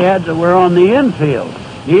that I had that were on the infield.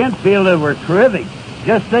 The infielders were terrific.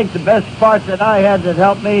 Just think the best part that I had that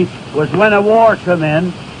helped me was when a war come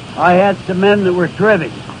in, I had some men that were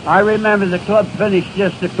terrific. I remember the club finished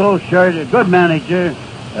just a close short, a good manager,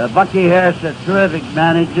 Bucky Harris, a terrific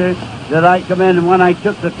manager, that I come in, and when I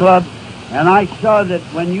took the club, and I saw that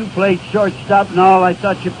when you played shortstop and all, I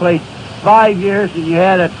thought you played 5 years and you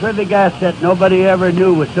had a terrific asset nobody ever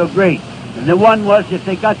knew was so great. And the one was that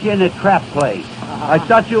they got you in a trap play. I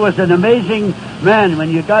thought you was an amazing man. When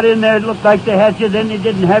you got in there, it looked like they had you, then they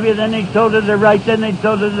didn't have you, then they throw to the right, then they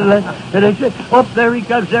throw to the left, and they said, oh, there he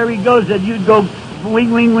comes, there he goes, and you'd go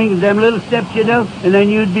wing, wing, wing, them little steps, you know, and then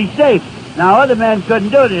you'd be safe. Now, other men couldn't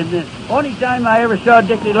do it. And the only time I ever saw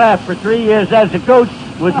Dickie laugh for 3 years as a coach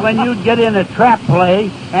was when you'd get in a trap play,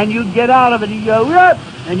 and you'd get out of it, he'd go, Rup!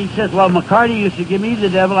 And he says, well, McCarty used to give me the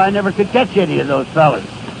devil, I never could catch any of those fellas.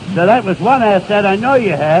 So that was one asset I know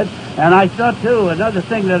you had. And I thought, too, another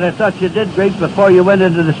thing that I thought you did great before you went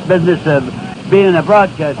into this business of being a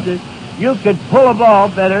broadcaster, you could pull a ball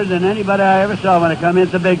better than anybody I ever saw when I come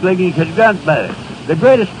into the big league. You could grunt better. The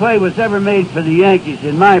greatest play was ever made for the Yankees,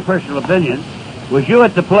 in my personal opinion, was you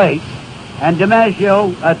at the plate and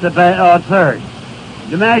DiMaggio at the third.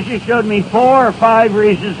 DiMaggio showed me 4 or 5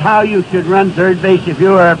 reasons how you should run third base if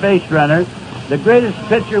you were a base runner. The greatest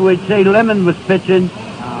pitcher would say Lemon was pitching,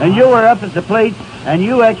 and you were up at the plate, and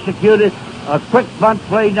you executed a quick bunt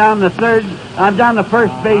play down the first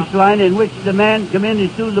baseline in which the man come in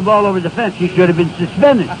and threw the ball over the fence. He should have been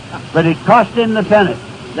suspended, but it cost him the pennant.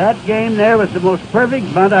 That game there was the most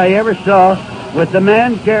perfect bunt I ever saw, with the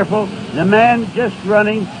man careful, the man just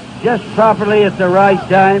running just properly at the right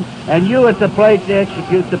time, and you at the plate to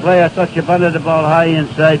execute the play. I thought you bunted the ball high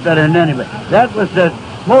inside better than anybody. That was the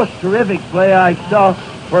most terrific play I saw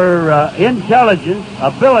for intelligence,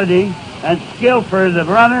 ability, and skill for the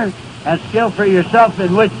runner, and skill for yourself,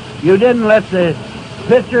 in which you didn't let the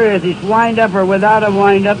pitcher, if he's wind up or without a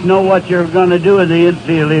wind up, know what you're going to do in the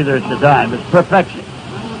infield either at the time. It's perfection.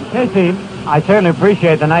 Casey, I certainly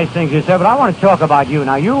appreciate the nice things you said, but I want to talk about you.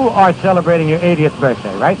 Now, you are celebrating your 80th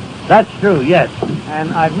birthday, right? That's true, yes.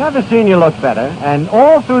 And I've never seen you look better. And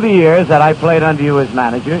all through the years that I played under you as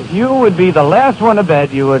manager, you would be the last one to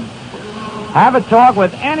bed. You would have a talk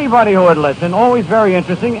with anybody who would listen, always very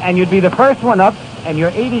interesting, and you'd be the first one up, and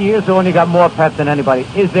you're 80 years old and you got more pep than anybody.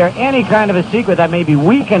 Is there any kind of a secret that maybe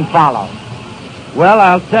we can follow? Well,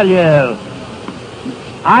 I'll tell you,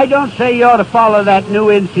 I don't say you ought to follow that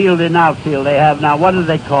new infield and outfield they have now. What do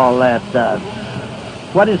they call that?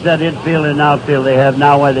 What is that infield and outfield they have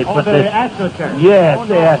now where they put the this? AstroTurf. Yes,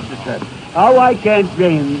 the AstroTurf. Oh, I can't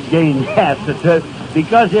gain AstroTurf.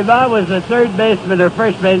 Because if I was a third baseman or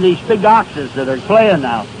first baseman, these big oxes that are playing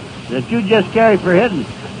now, that you just carry for hitting,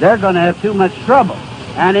 they're going to have too much trouble.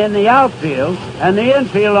 And in the outfield and the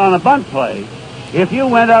infield on a bunt play, if you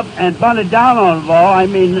went up and bunted down on the ball, I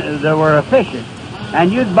mean, they were efficient,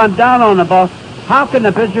 and you'd bunt down on the ball, how can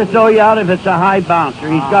the pitcher throw you out if it's a high bouncer?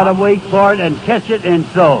 He's got to wait for it and catch it and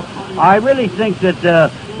throw. I really think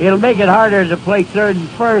that it'll make it harder to play third and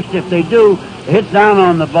first if they do hit down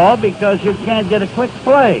on the ball because you can't get a quick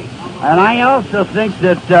play. And I also think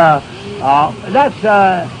that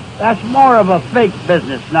that's more of a fake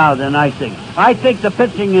business now than I think. I think the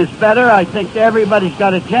pitching is better. I think everybody's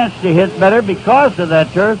got a chance to hit better because of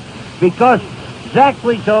that turf, because Zach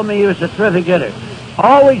Lee told me he was a terrific hitter.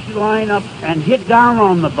 Always line up and hit down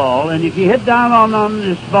on the ball, and if you hit down on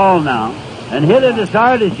this ball now and hit it as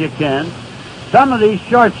hard as you can, some of these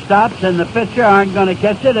shortstops and the pitcher aren't going to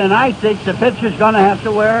catch it, and I think the pitcher's going to have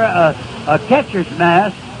to wear a catcher's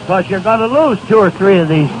mask because you're going to lose 2 or 3 of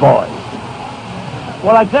these boys.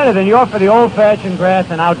 Well, I tell you, then you're for the old-fashioned grass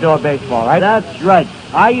and outdoor baseball, right? That's right.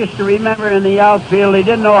 I used to remember in the outfield, they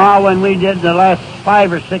didn't know how when we did the last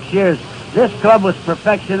 5 or 6 years, this club was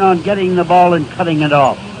perfection on getting the ball and cutting it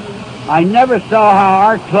off. I never saw how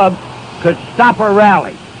our club could stop a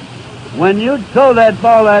rally. When you'd throw that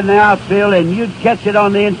ball in the outfield and you'd catch it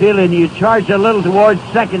on the infield and you'd charge a little towards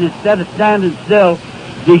second instead of standing still,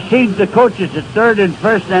 deceived the coaches at third and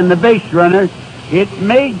first and the base runner, it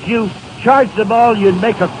made you charge the ball, you'd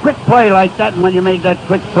make a quick play like that, and when you made that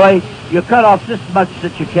quick play, you cut off this much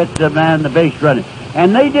that you catch the man, the base runner.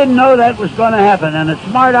 And they didn't know that was going to happen, and a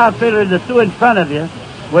smart outfielder that threw in front of you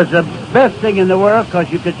was the best thing in the world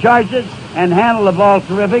because you could charge it and handle the ball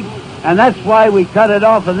terrific, and that's why we cut it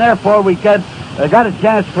off, and therefore we got a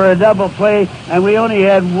chance for a double play, and we only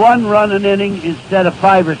had 1 run an inning instead of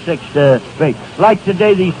 5 or 6 to face. Like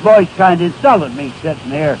today, these boys kind of insulted me sitting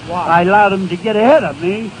there. Wow. I allowed them to get ahead of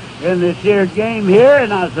me in this here game here,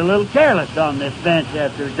 and I was a little careless on this bench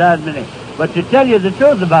after 10 minutes. But to tell you the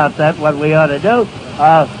truth about that, what we ought to do,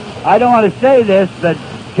 I don't want to say this, but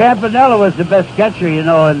Campanella was the best catcher, you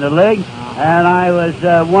know, in the league, and I was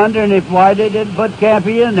wondering why they didn't put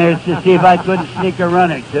Campy in there to see if I couldn't sneak a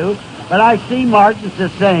run or 2. But I see Martin's the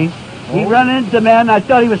same. He run into man, I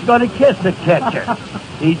thought he was going to kiss the catcher.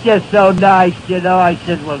 He's just so nice, you know. I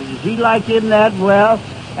said, well, does he like him that well?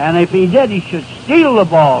 And if he did, he should steal the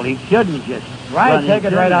ball. He shouldn't just take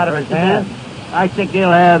it right out of his hand. I think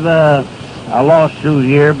he'll have a lawsuit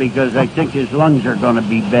here because I think his lungs are going to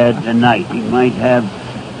be bad tonight. He might have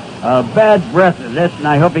a bad breath of this, and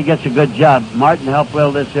I hope he gets a good job. Martin helped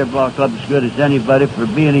well this here ball club as good as anybody for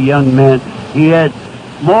being a young man. He had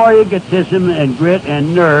more egotism and grit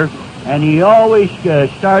and nerve, and he always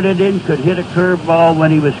started in, could hit a curveball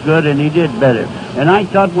when he was good, and he did better. And I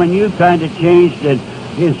thought when you kind of changed and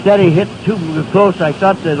instead of hit too close, I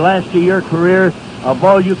thought the last of your career, a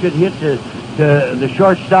ball you could hit to the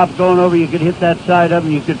shortstop going over, you could hit that side up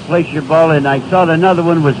and you could place your ball in. I thought another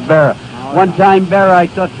one was Berra. One time Berra I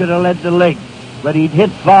thought could have led the league, but he'd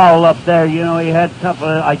hit foul up there. You know, he had a couple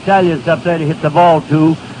of Italians up there to hit the ball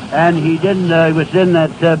to, and he didn't, he was in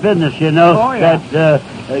that business, you know. Oh, yeah.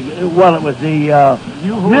 Well, it was the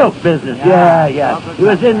milk business. Yeah. He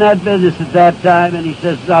was in that business at that time, and he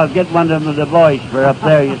says, I'll get one of the boys for up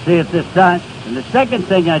there. You see it this time? And the second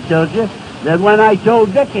thing I told you, that when I told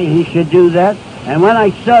Vicky he should do that, and when I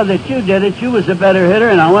saw that you did it, you was a better hitter,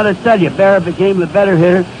 and I want to tell you, Barrett became a better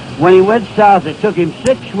hitter. When he went south, it took him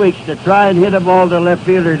 6 weeks to try and hit a ball to left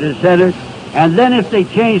fielder to center, and then if they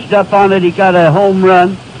changed up on it, he got a home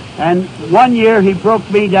run. And 1 year, he broke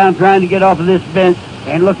me down trying to get off of this bench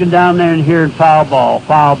and looking down there and hearing foul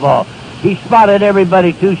ball. He spotted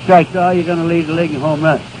everybody 2 strikes. Oh, you're going to lead the league in home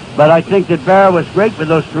run. But I think that Barra was great with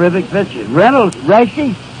those terrific pitches. Reynolds,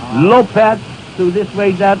 Rishi, Lopez, threw this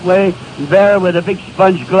way, that way. Barra with a big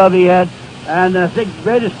sponge glove he had. And I think the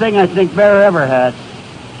greatest thing I think Barra ever had,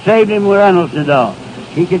 saved him with Reynolds and all.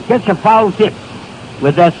 He could catch a foul tip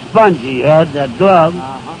with that sponge he had, that glove.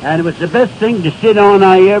 And it was the best thing to sit on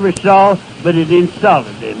I ever saw, but it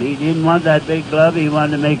insulted him. He didn't want that big glove. He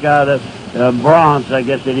wanted to make out of bronze, I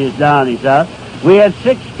guess it is, down he's out. We had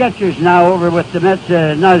 6 catchers now over with the Mets,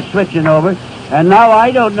 now switching over. And now I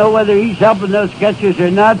don't know whether he's helping those catchers or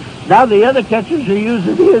not. Now the other catchers are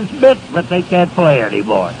using his mitt, but they can't play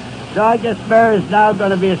anymore. So I guess Bear is now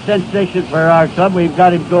going to be a sensation for our club. We've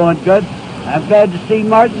got him going good. I'm glad to see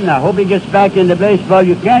Martin. I hope he gets back into baseball.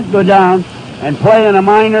 You can't go down and play in a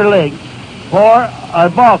minor league for a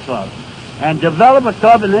ball club and develop a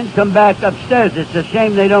club and then come back upstairs. It's a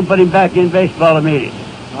shame they don't put him back in baseball immediately.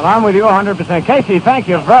 Well, I'm with you 100%. Casey, thank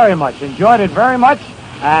you very much. Enjoyed it very much,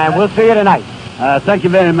 and we'll see you tonight. Thank you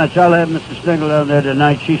very much. I'll have Mr. Stingle down there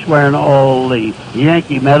tonight. She's wearing all the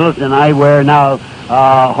Yankee medals, and I wear now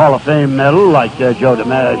Hall of Fame medal like Joe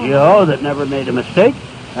DiMaggio that never made a mistake.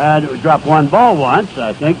 Dropped one ball once,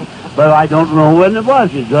 I think, but I don't know when it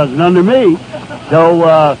was. It wasn't under me.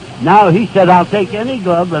 So now he said, I'll take any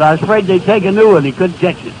glove, but I was afraid they'd take a new one. He couldn't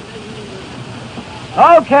catch it.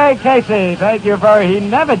 Okay, Casey, thank you he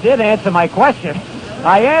never did answer my question.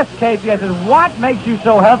 I asked Casey, I said, what makes you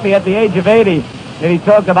so healthy at the age of 80? And he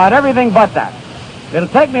talked about everything but that. It'll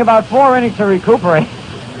take me about 4 innings to recuperate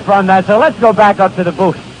from that, so let's go back up to the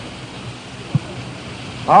booth.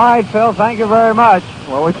 All right, Phil, thank you very much.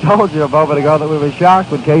 Well, we told you a moment ago that we were shocked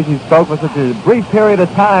when Casey spoke for such a brief period of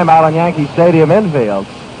time out on Yankee Stadium infield.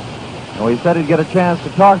 And we said he'd get a chance to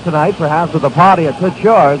talk tonight, perhaps with a party at Toots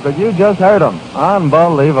Shores, but you just heard him.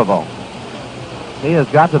 Unbelievable. He has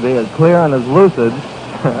got to be as clear and as lucid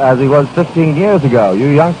as he was 15 years ago. You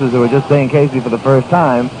youngsters who are just seeing Casey for the first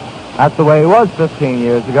time, that's the way he was 15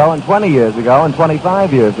 years ago and 20 years ago and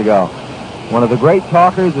 25 years ago. One of the great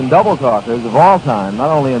talkers and double talkers of all time,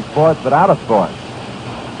 not only in sports but out of sports.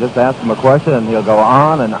 Just ask him a question and he'll go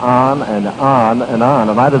on and on and on and on.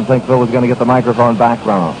 And I didn't think Phil was going to get the microphone back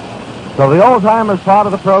from him. So the old-timers part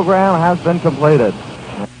of the program has been completed.